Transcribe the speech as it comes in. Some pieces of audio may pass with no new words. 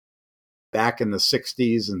back in the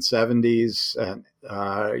 60s and 70s. And,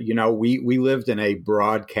 we lived in a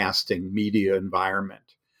broadcasting media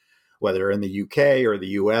environment, whether in the UK or the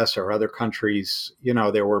US or other countries.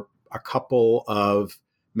 There were a couple of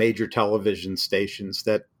major television stations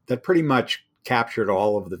that pretty much captured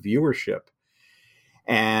all of the viewership.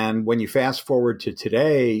 And when you fast forward to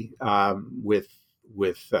today, with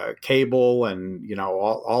cable and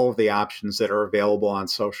all of the options that are available on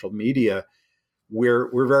social media,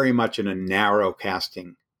 we're very much in a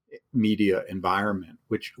narrowcasting media environment,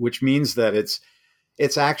 which means that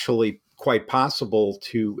it's actually quite possible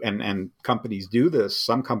to, and companies do this.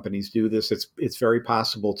 Some companies do this. It's very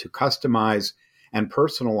possible to customize and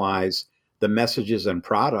personalize the messages and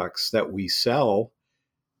products that we sell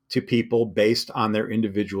to people based on their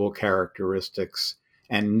individual characteristics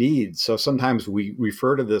and needs. So sometimes we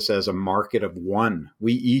refer to this as a market of one.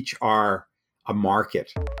 We each are a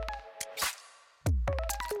market.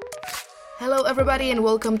 Hello everybody and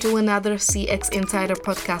welcome to another CX Insider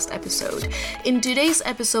podcast episode. In today's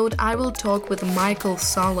episode, I will talk with Michael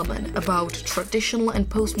Solomon about traditional and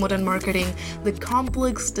postmodern marketing, the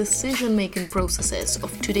complex decision-making processes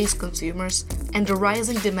of today's consumers, and the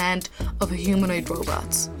rising demand of humanoid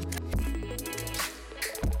robots.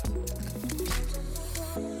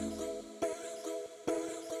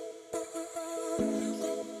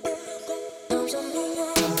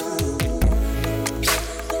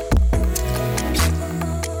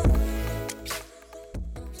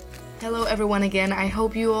 Hello everyone again. I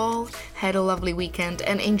hope you all had a lovely weekend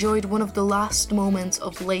and enjoyed one of the last moments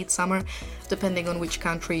of late summer, depending on which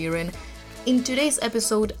country you're in. In today's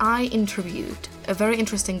episode, I interviewed a very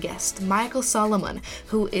interesting guest, Michael Solomon,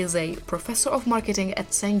 who is a professor of marketing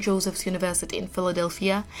at St. Joseph's University in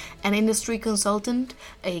Philadelphia, an industry consultant,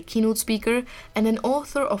 a keynote speaker, and an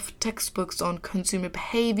author of textbooks on consumer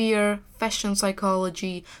behavior, fashion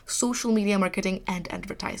psychology, social media marketing, and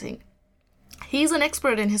advertising. He's an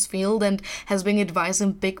expert in his field and has been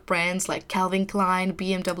advising big brands like Calvin Klein,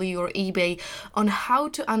 BMW, or eBay on how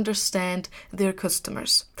to understand their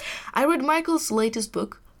customers. I read Michael's latest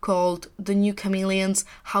book called The New Chameleons: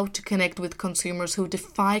 How to Connect with Consumers Who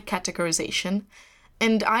Defy Categorization.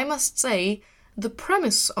 And I must say, the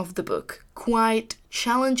premise of the book quite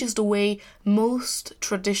challenges the way most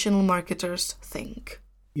traditional marketers think.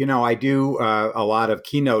 I do a lot of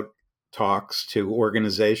keynote talks to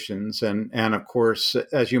organizations. And of course,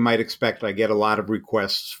 as you might expect, I get a lot of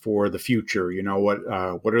requests for the future. What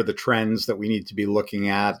are the trends that we need to be looking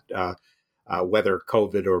at, whether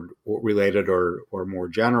COVID or related or more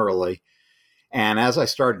generally. And as I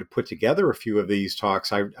started to put together a few of these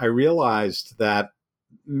talks, I realized that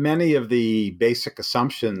many of the basic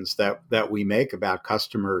assumptions that we make about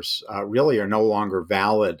customers really are no longer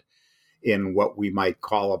valid in what we might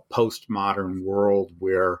call a postmodern world,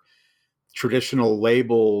 where traditional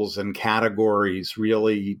labels and categories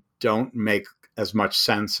really don't make as much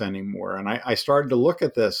sense anymore. And I started to look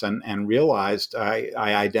at this and realized I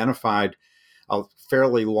identified a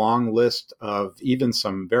fairly long list of even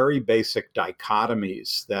some very basic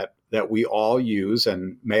dichotomies that we all use,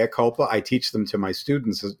 and mea culpa, I teach them to my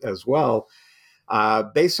students as well.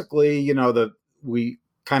 Basically, we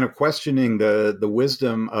kind of questioning the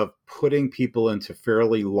wisdom of putting people into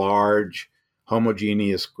fairly large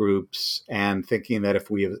homogeneous groups and thinking that if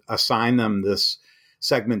we assign them this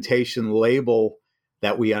segmentation label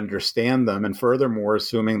that we understand them, and furthermore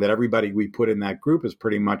assuming that everybody we put in that group is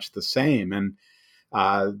pretty much the same. And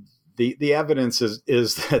the evidence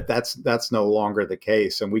is that that's no longer the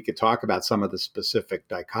case. And we could talk about some of the specific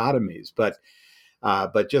dichotomies, but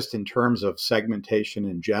just in terms of segmentation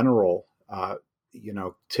in general,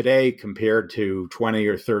 today compared to 20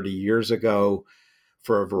 or 30 years ago,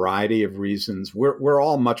 for a variety of reasons, we're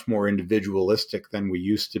all much more individualistic than we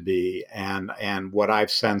used to be. And what I've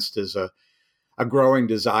sensed is a growing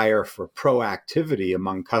desire for proactivity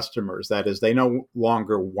among customers. That is, they no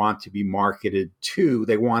longer want to be marketed to,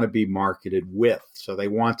 they want to be marketed with. So they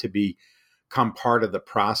want to become part of the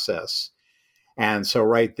process. And so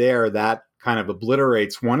right there, that kind of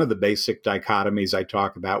obliterates one of the basic dichotomies I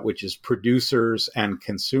talk about, which is producers and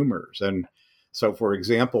consumers. And so, for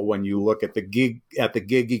example, when you look at the gig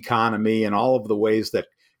economy and all of the ways that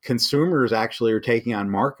consumers actually are taking on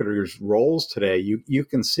marketers' roles today, you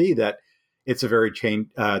can see that it's a very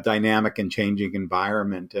dynamic and changing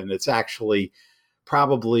environment, and it's actually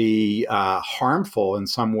probably harmful in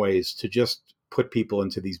some ways to just put people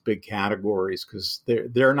into these big categories, because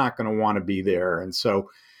they're not going to want to be there. And so,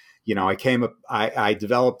 I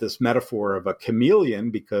developed this metaphor of a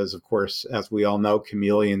chameleon because, of course, as we all know,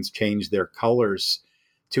 chameleons change their colors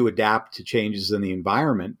to adapt to changes in the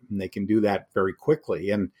environment, and they can do that very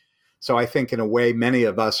quickly. And So I think in a way, many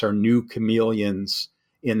of us are new chameleons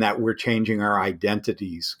in that we're changing our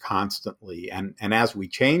identities constantly. And as we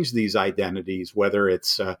change these identities, whether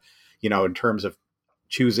it's, in terms of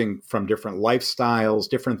choosing from different lifestyles,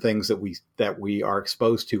 different things that we are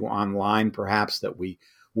exposed to online, perhaps that we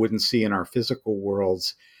wouldn't see in our physical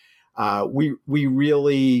worlds, we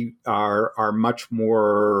really are much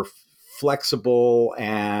more flexible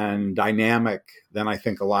and dynamic than I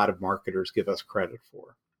think a lot of marketers give us credit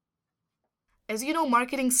for. As you know,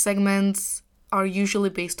 marketing segments are usually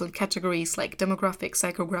based on categories like demographic,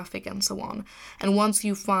 psychographic, and so on. And once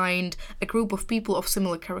you find a group of people of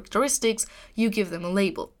similar characteristics, you give them a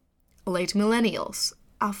label. Late millennials,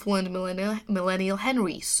 affluent millennial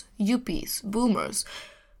Henrys, yuppies, boomers.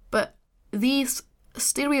 But these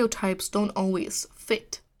stereotypes don't always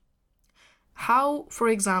fit. For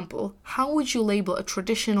example, how would you label a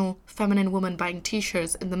traditional feminine woman buying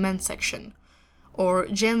t-shirts in the men's section? Or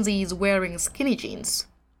Gen Z's wearing skinny jeans?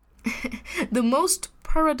 The most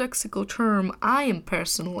paradoxical term I am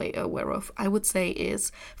personally aware of, I would say,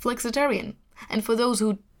 is flexitarian. And for those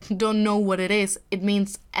who don't know what it is, it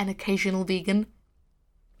means an occasional vegan.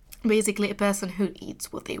 Basically, a person who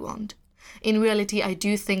eats what they want. In reality, I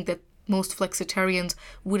do think that most flexitarians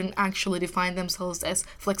wouldn't actually define themselves as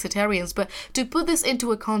flexitarians. But to put this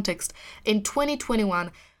into a context, in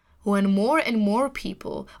 2021, when more and more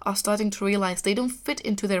people are starting to realize they don't fit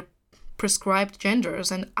into their prescribed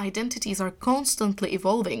genders and identities are constantly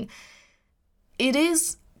evolving, it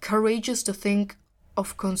is courageous to think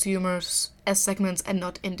of consumers as segments and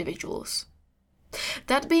not individuals.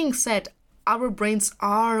 That being said, our brains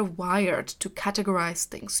are wired to categorize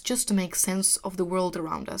things just to make sense of the world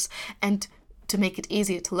around us and to make it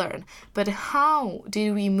easier to learn. But how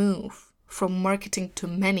do we move from marketing to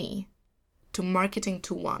many to marketing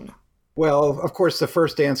to one? Well, of course, the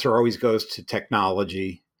first answer always goes to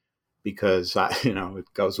technology, because,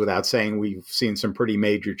 it goes without saying we've seen some pretty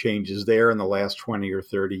major changes there in the last 20 or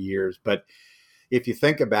 30 years. But if you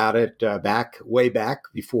think about it, way back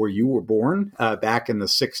before you were born, back in the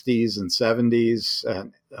 60s and 70s,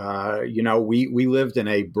 we lived in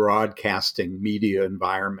a broadcasting media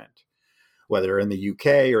environment, whether in the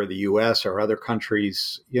UK or the US or other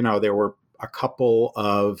countries. There were a couple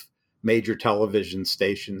of major television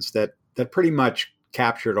stations that pretty much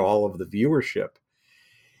captured all of the viewership.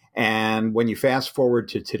 And when you fast forward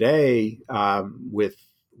to today, with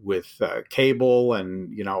cable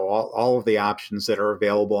and all of the options that are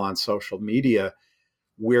available on social media,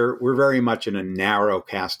 we're very much in a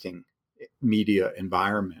narrowcasting media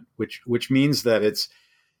environment, which means that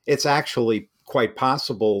it's actually quite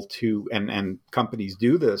possible to, and companies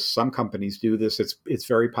do this. Some companies do this. It's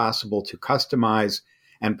very possible to customize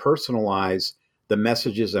and personalize the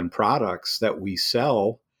messages and products that we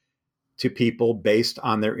sell to people based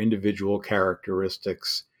on their individual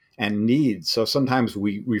characteristics and needs. So sometimes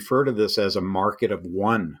we refer to this as a market of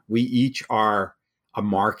one. We each are a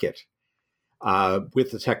market.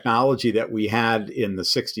 With the technology that we had in the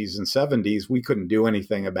 60s and 70s, we couldn't do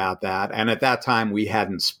anything about that. And at that time, we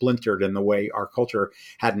hadn't splintered in the way our culture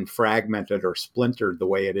hadn't fragmented or splintered the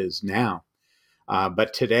way it is now.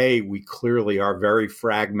 But today, we clearly are very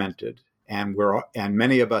fragmented, and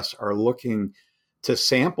many of us are looking to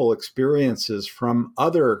sample experiences from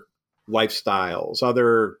other lifestyles,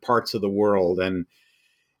 other parts of the world, and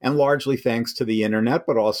largely thanks to the internet,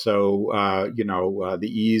 but also, the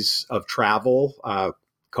ease of travel,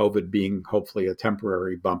 COVID being hopefully a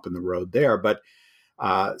temporary bump in the road there. But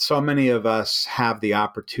so many of us have the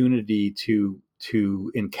opportunity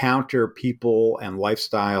to encounter people and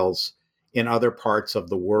lifestyles in other parts of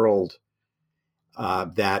the world,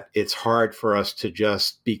 that it's hard for us to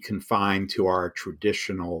just be confined to our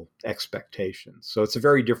traditional expectations. So it's a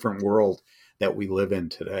very different world that we live in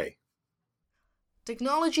today.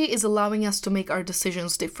 Technology is allowing us to make our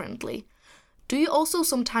decisions differently. Do you also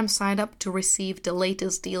sometimes sign up to receive the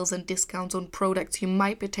latest deals and discounts on products you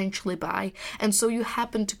might potentially buy, and so you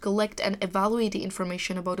happen to collect and evaluate the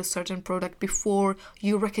information about a certain product before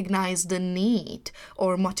you recognize the need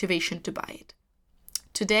or motivation to buy it?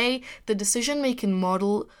 Today, the decision-making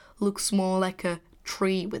model looks more like a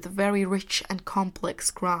tree with a very rich and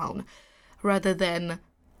complex crown, rather than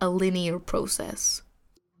a linear process.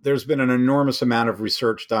 There's been an enormous amount of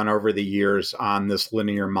research done over the years on this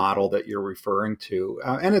linear model that you're referring to,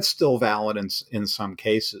 and it's still valid in some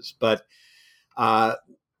cases. But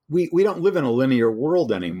we don't live in a linear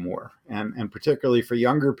world anymore, and particularly for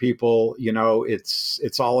younger people,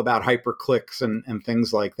 it's all about hyperclicks and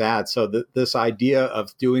things like that. So this idea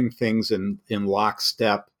of doing things in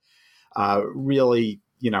lockstep really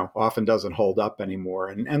often doesn't hold up anymore.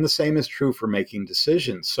 And the same is true for making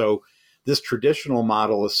decisions. So this traditional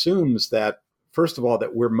model assumes that, first of all,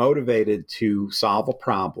 that we're motivated to solve a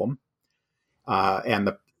problem.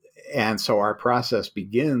 And so our process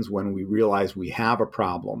begins when we realize we have a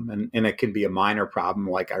problem. And it can be a minor problem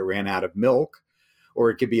like I ran out of milk, or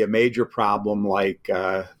it could be a major problem like,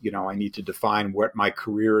 I need to define what my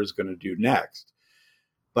career is going to do next.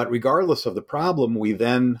 But regardless of the problem, we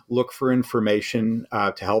then look for information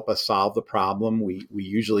to help us solve the problem. We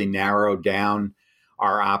usually narrow down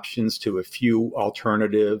our options to a few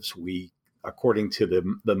alternatives. We, according to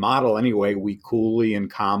the model anyway, we coolly and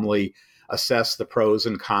calmly assess the pros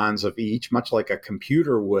and cons of each, much like a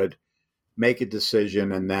computer would make a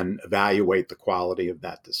decision and then evaluate the quality of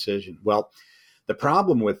that decision. Well, the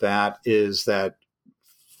problem with that is that,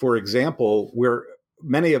 for example,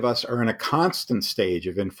 many of us are in a constant stage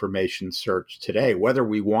of information search today. Whether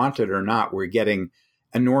we want it or not, we're getting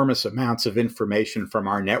enormous amounts of information from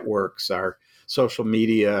our networks, our social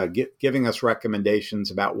media, giving us recommendations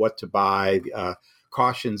about what to buy,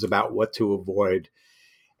 cautions about what to avoid.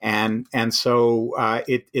 And so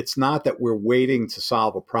it's not that we're waiting to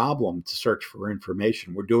solve a problem to search for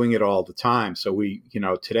information. We're doing it all the time. So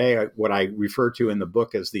today, what I refer to in the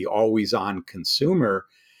book as the always-on consumer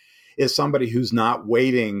is somebody who's not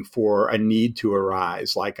waiting for a need to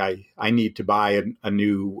arise, like I need to buy a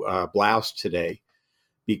new blouse today,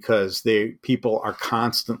 because people are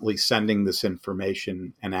constantly sending this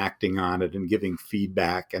information and acting on it and giving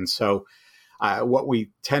feedback. And so what we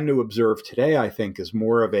tend to observe today, I think, is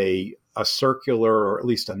more of a circular, or at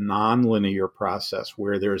least a nonlinear process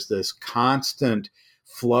where there's this constant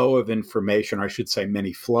flow of information, or I should say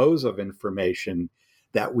many flows of information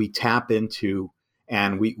that we tap into.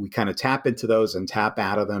 And we kind of tap into those and tap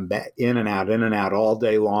out of them, in and out all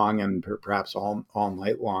day long, and perhaps all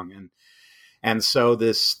night long. And so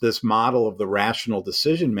this model of the rational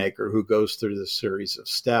decision maker who goes through this series of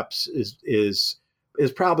steps is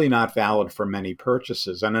probably not valid for many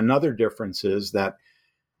purchases. And another difference is that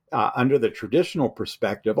under the traditional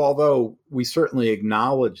perspective, although we certainly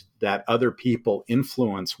acknowledge that other people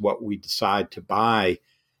influence what we decide to buy,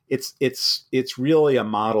 it's really a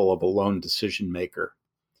model of a lone decision maker.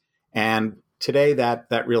 And today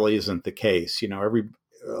that really isn't the case.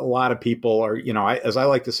 A lot of people are, as I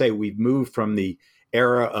like to say, we've moved from the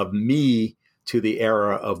era of me to the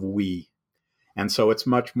era of we. And so it's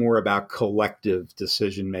much more about collective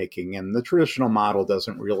decision making. And the traditional model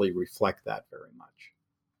doesn't really reflect that very much.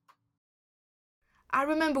 I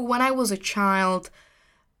remember when I was a child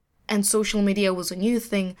and social media was a new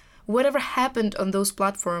thing, whatever happened on those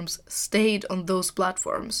platforms stayed on those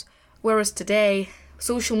platforms. Whereas today,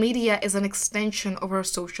 social media is an extension of our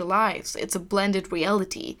social lives. It's a blended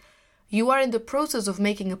reality. You are in the process of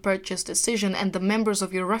making a purchase decision, and the members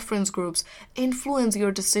of your reference groups influence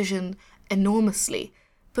your decision enormously.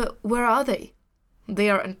 But where are they? They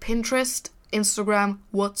are on Pinterest, Instagram,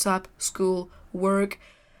 WhatsApp, school, work.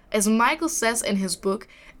 As Michael says in his book,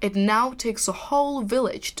 it now takes a whole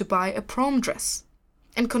village to buy a prom dress.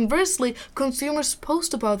 And conversely, consumers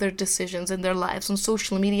post about their decisions in their lives on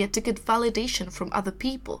social media to get validation from other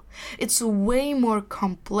people. It's a way more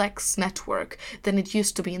complex network than it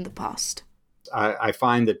used to be in the past. I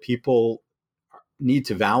find that people need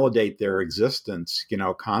to validate their existence,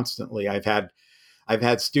 constantly. I've had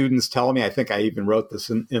students tell me, I think I even wrote this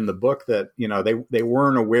in the book, that, they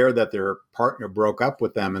weren't aware that their partner broke up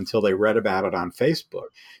with them until they read about it on Facebook,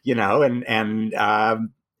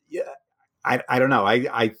 I don't know.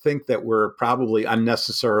 I think that we're probably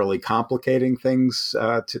unnecessarily complicating things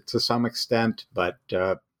to some extent, but,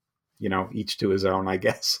 each to his own, I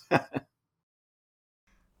guess.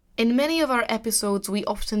 In many of our episodes, we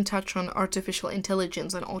often touch on artificial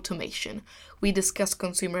intelligence and automation. We discuss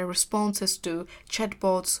consumer responses to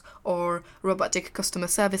chatbots or robotic customer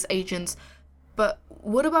service agents. But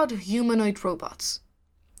what about humanoid robots?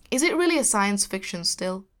 Is it really a science fiction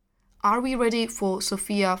still? Are we ready for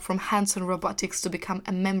Sophia from Hanson Robotics to become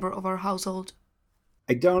a member of our household?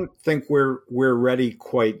 I don't think we're ready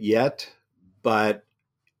quite yet, but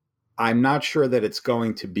I'm not sure that it's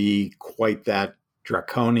going to be quite that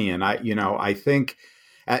draconian. I think,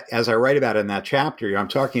 as I write about in that chapter, I'm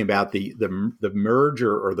talking about the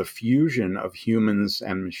merger or the fusion of humans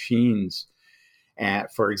and machines. And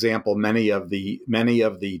for example, many of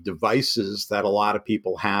the devices that a lot of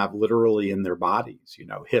people have literally in their bodies,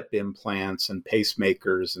 hip implants and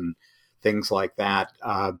pacemakers and things like that.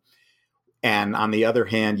 And on the other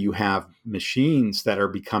hand, you have machines that are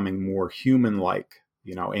becoming more human-like,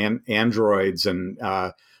 androids and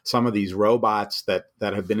some of these robots that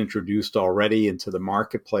have been introduced already into the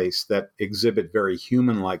marketplace that exhibit very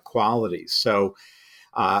human-like qualities. So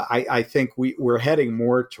I think we're heading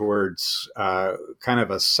more towards kind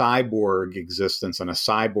of a cyborg existence, and a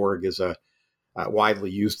cyborg is a widely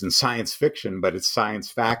used in science fiction, but it's science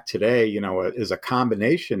fact today, is a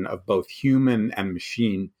combination of both human and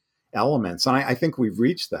machine elements. And I think we've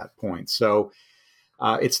reached that point. So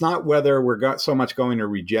it's not whether we're so much going to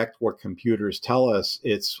reject what computers tell us.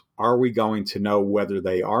 It's, are we going to know whether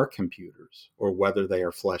they are computers or whether they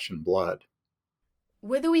are flesh and blood?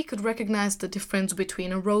 Whether we could recognize the difference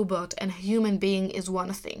between a robot and a human being is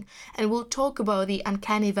one thing, and we'll talk about the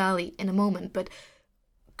uncanny valley in a moment, but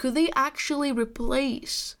could they actually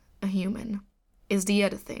replace a human is the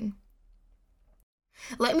other thing.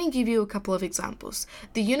 Let me give you a couple of examples.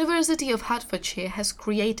 The University of Hertfordshire has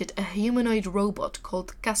created a humanoid robot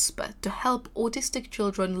called Casper to help autistic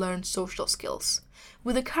children learn social skills.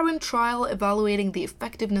 With the current trial evaluating the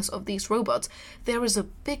effectiveness of these robots, there is a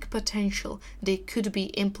big potential they could be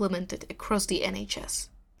implemented across the NHS.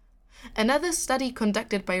 Another study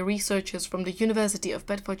conducted by researchers from the University of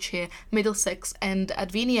Bedfordshire, Middlesex and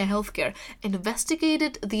Advenia Healthcare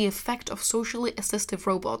investigated the effect of socially assistive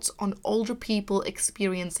robots on older people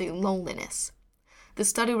experiencing loneliness. The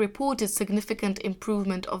study reported significant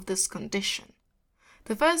improvement of this condition.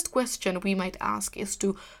 The first question we might ask is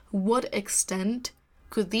to what extent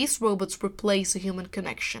could these robots replace a human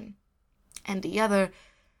connection? And the other,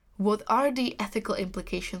 what are the ethical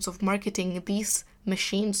implications of marketing these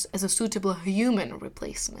machines as a suitable human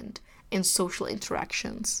replacement in social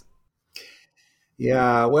interactions?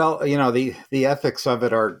 Yeah, well, the ethics of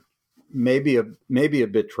it are maybe a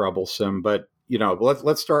bit troublesome, but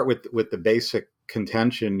let's start with the basic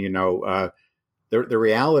contention. The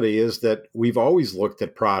reality is that we've always looked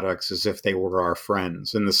at products as if they were our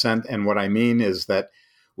friends, in the sense, and what I mean is that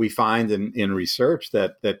we find in research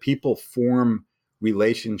that people form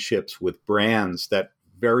relationships with brands that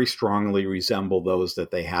very strongly resemble those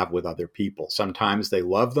that they have with other people. Sometimes they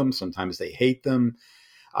love them, sometimes they hate them.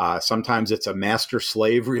 Sometimes it's a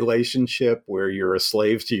master-slave relationship where you're a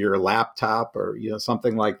slave to your laptop or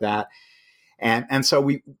something like that. And so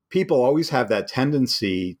people always have that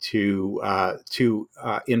tendency to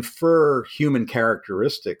infer human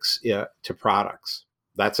characteristics to products.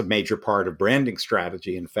 That's a major part of branding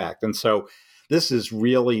strategy, in fact. And so this is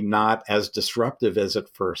really not as disruptive as it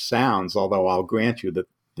first sounds, although I'll grant you that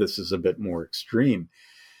this is a bit more extreme.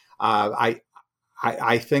 I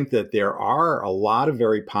think that there are a lot of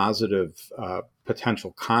very positive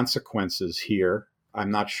potential consequences here.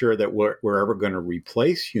 I'm not sure that we're ever going to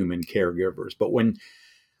replace human caregivers, but when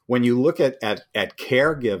you look at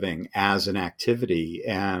caregiving as an activity,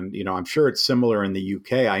 and I'm sure it's similar in the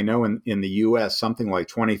UK. I know in the US, something like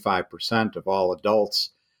 25% of all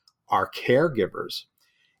adults are caregivers.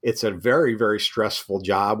 It's a very, very stressful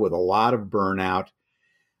job with a lot of burnout.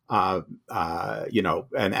 And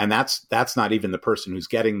that's not even the person who's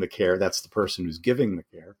getting the care. That's the person who's giving the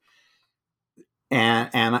care.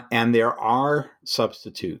 And there are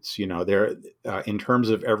substitutes, there in terms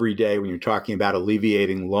of every day when you're talking about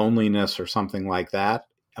alleviating loneliness or something like that.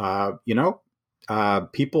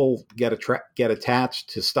 People get attached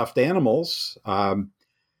to stuffed animals,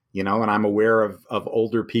 and I'm aware of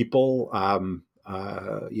older people,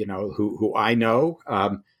 who I know,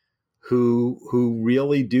 who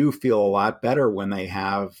really do feel a lot better when they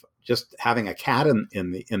have just having a cat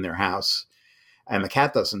in their house. And the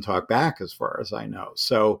cat doesn't talk back, as far as I know.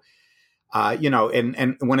 So,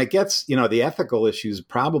 and when it gets, the ethical issues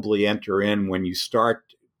probably enter in when you start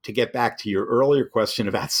to get back to your earlier question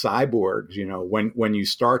about cyborgs. When you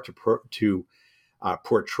start to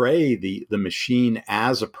portray the machine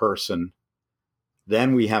as a person,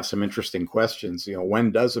 then we have some interesting questions.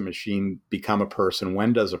 When does a machine become a person?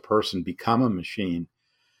 When does a person become a machine?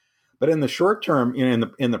 But in the short term,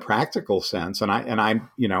 in the practical sense, and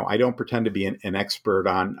I don't pretend to be an expert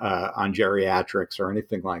on geriatrics or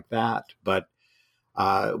anything like that, but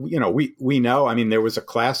we know. I mean, there was a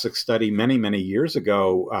classic study many years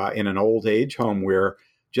ago in an old age home where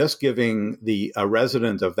just giving a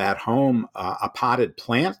resident of that home a potted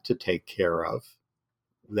plant to take care of,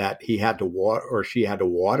 that he had to water or she had to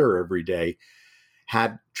water every day,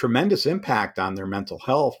 had tremendous impact on their mental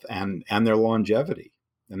health and their longevity.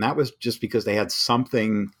 And that was just because they had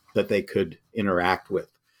something that they could interact with.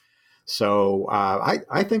 So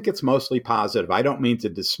I think it's mostly positive. I don't mean to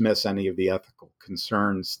dismiss any of the ethical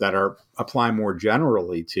concerns that apply more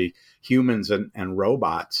generally to humans and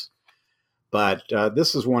robots. But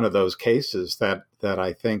this is one of those cases that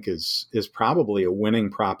I think is probably a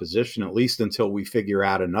winning proposition, at least until we figure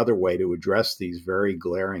out another way to address these very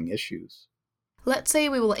glaring issues. Let's say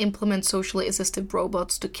we will implement socially assisted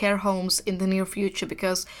robots to care homes in the near future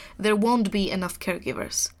because there won't be enough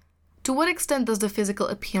caregivers. To what extent does the physical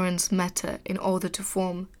appearance matter in order to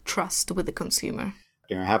form trust with the consumer?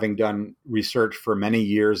 Having done research for many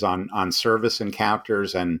years on service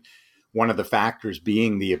encounters, and one of the factors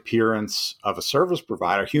being the appearance of a service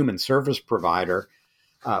provider, human service provider,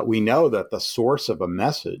 we know that the source of a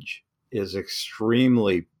message is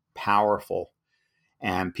extremely powerful.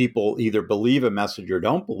 And people either believe a message or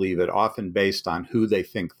don't believe it, often based on who they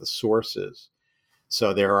think the source is.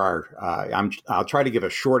 So there are, I'll try to give a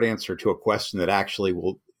short answer to a question that actually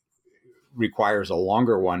requires a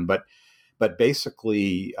longer one, but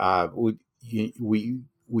basically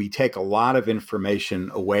we take a lot of information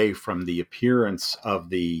away from the appearance of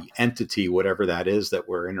the entity, whatever that is that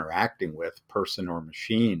we're interacting with, person or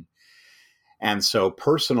machine. And so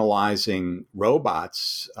personalizing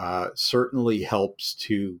robots certainly helps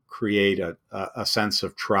to create a sense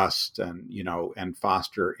of trust and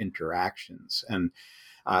foster interactions. And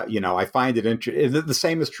I find it interesting. The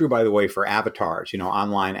same is true, by the way, for avatars,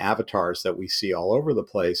 online avatars that we see all over the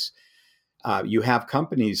place. You have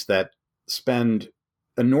companies that spend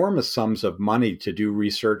enormous sums of money to do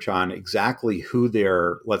research on exactly who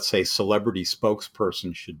their, let's say, celebrity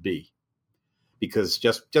spokesperson should be. Because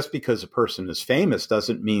just because a person is famous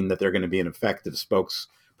doesn't mean that they're going to be an effective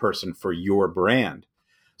spokesperson for your brand.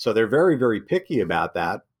 So they're very, very picky about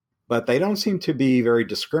that, but they don't seem to be very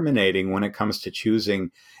discriminating when it comes to choosing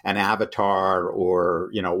an avatar or,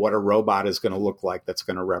 what a robot is going to look like that's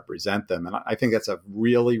going to represent them. And I think that's a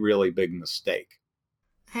really, really big mistake.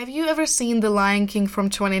 Have you ever seen The Lion King from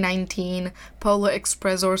 2019, Polar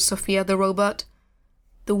Express, or Sophia the Robot?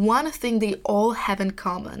 The one thing they all have in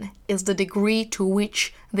common is the degree to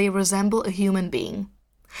which they resemble a human being.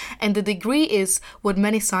 And the degree is what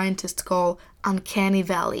many scientists call uncanny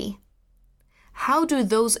valley. How do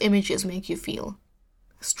those images make you feel?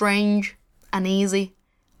 Strange, uneasy,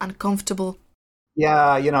 uncomfortable?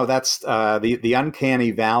 Yeah, that's the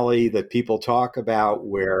uncanny valley that people talk about,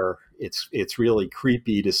 where it's really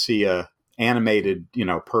creepy to see a animated,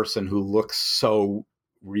 person who looks so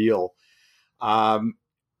real.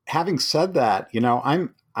 Having said that,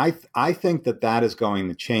 I think that is going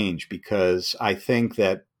to change, because I think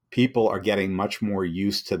that people are getting much more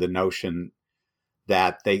used to the notion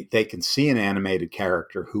that they can see an animated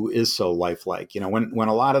character who is so lifelike. When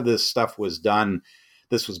a lot of this stuff was done,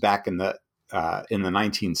 this was back in the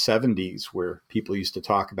 1970s, where people used to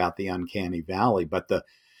talk about the uncanny valley, but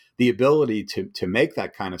the ability to make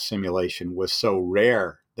that kind of simulation was so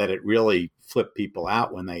rare that it really flipped people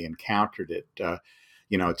out when they encountered it.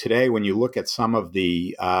 Today, when you look at some of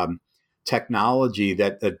the technology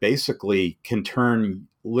that basically can turn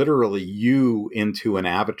literally you into an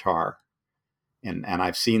avatar, and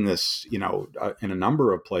I've seen this, in a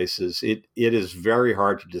number of places, it is very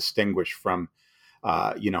hard to distinguish from,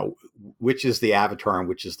 which is the avatar and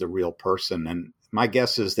which is the real person. And my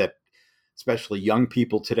guess is that especially young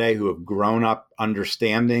people today who have grown up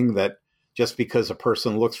understanding that just because a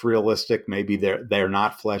person looks realistic, maybe they're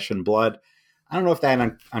not flesh and blood. I don't know if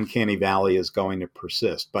that uncanny valley is going to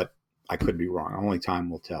persist, but I could be wrong. Only time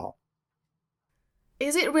will tell.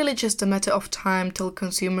 Is it really just a matter of time till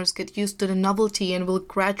consumers get used to the novelty and will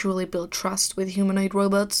gradually build trust with humanoid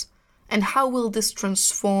robots? And how will this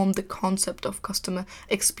transform the concept of customer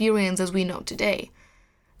experience as we know today?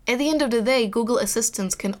 At the end of the day, Google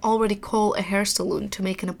Assistants can already call a hair salon to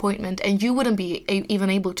make an appointment, and you wouldn't be even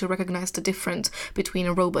able to recognize the difference between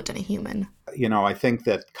a robot and a human. I think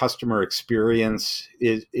that customer experience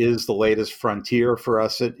is the latest frontier for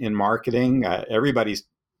us in marketing. Everybody's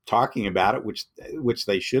talking about it, which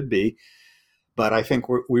they should be. But I think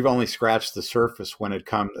we've only scratched the surface when it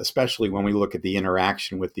comes, especially when we look at the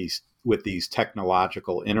interaction with these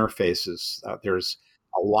technological interfaces. There's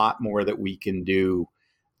a lot more that we can do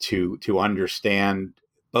to understand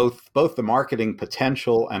both the marketing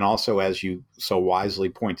potential and also, as you so wisely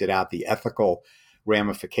pointed out, the ethical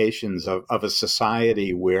ramifications of a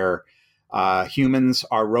society where humans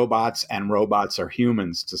are robots and robots are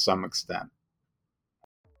humans to some extent.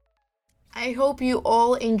 I hope you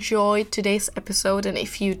all enjoyed today's episode, and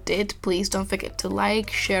if you did, please don't forget to like,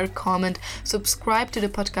 share, comment, subscribe to the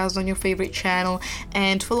podcast on your favorite channel,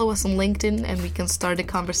 and follow us on LinkedIn, and we can start a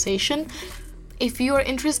conversation. If you are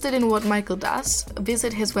interested in what Michael does,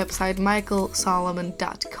 visit his website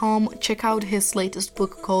michaelsolomon.com. Check out his latest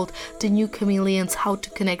book called The New Chameleons: How to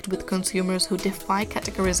Connect with Consumers Who Defy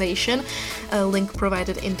Categorization. A link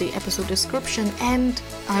provided in the episode description, and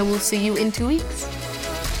I will see you in 2 weeks.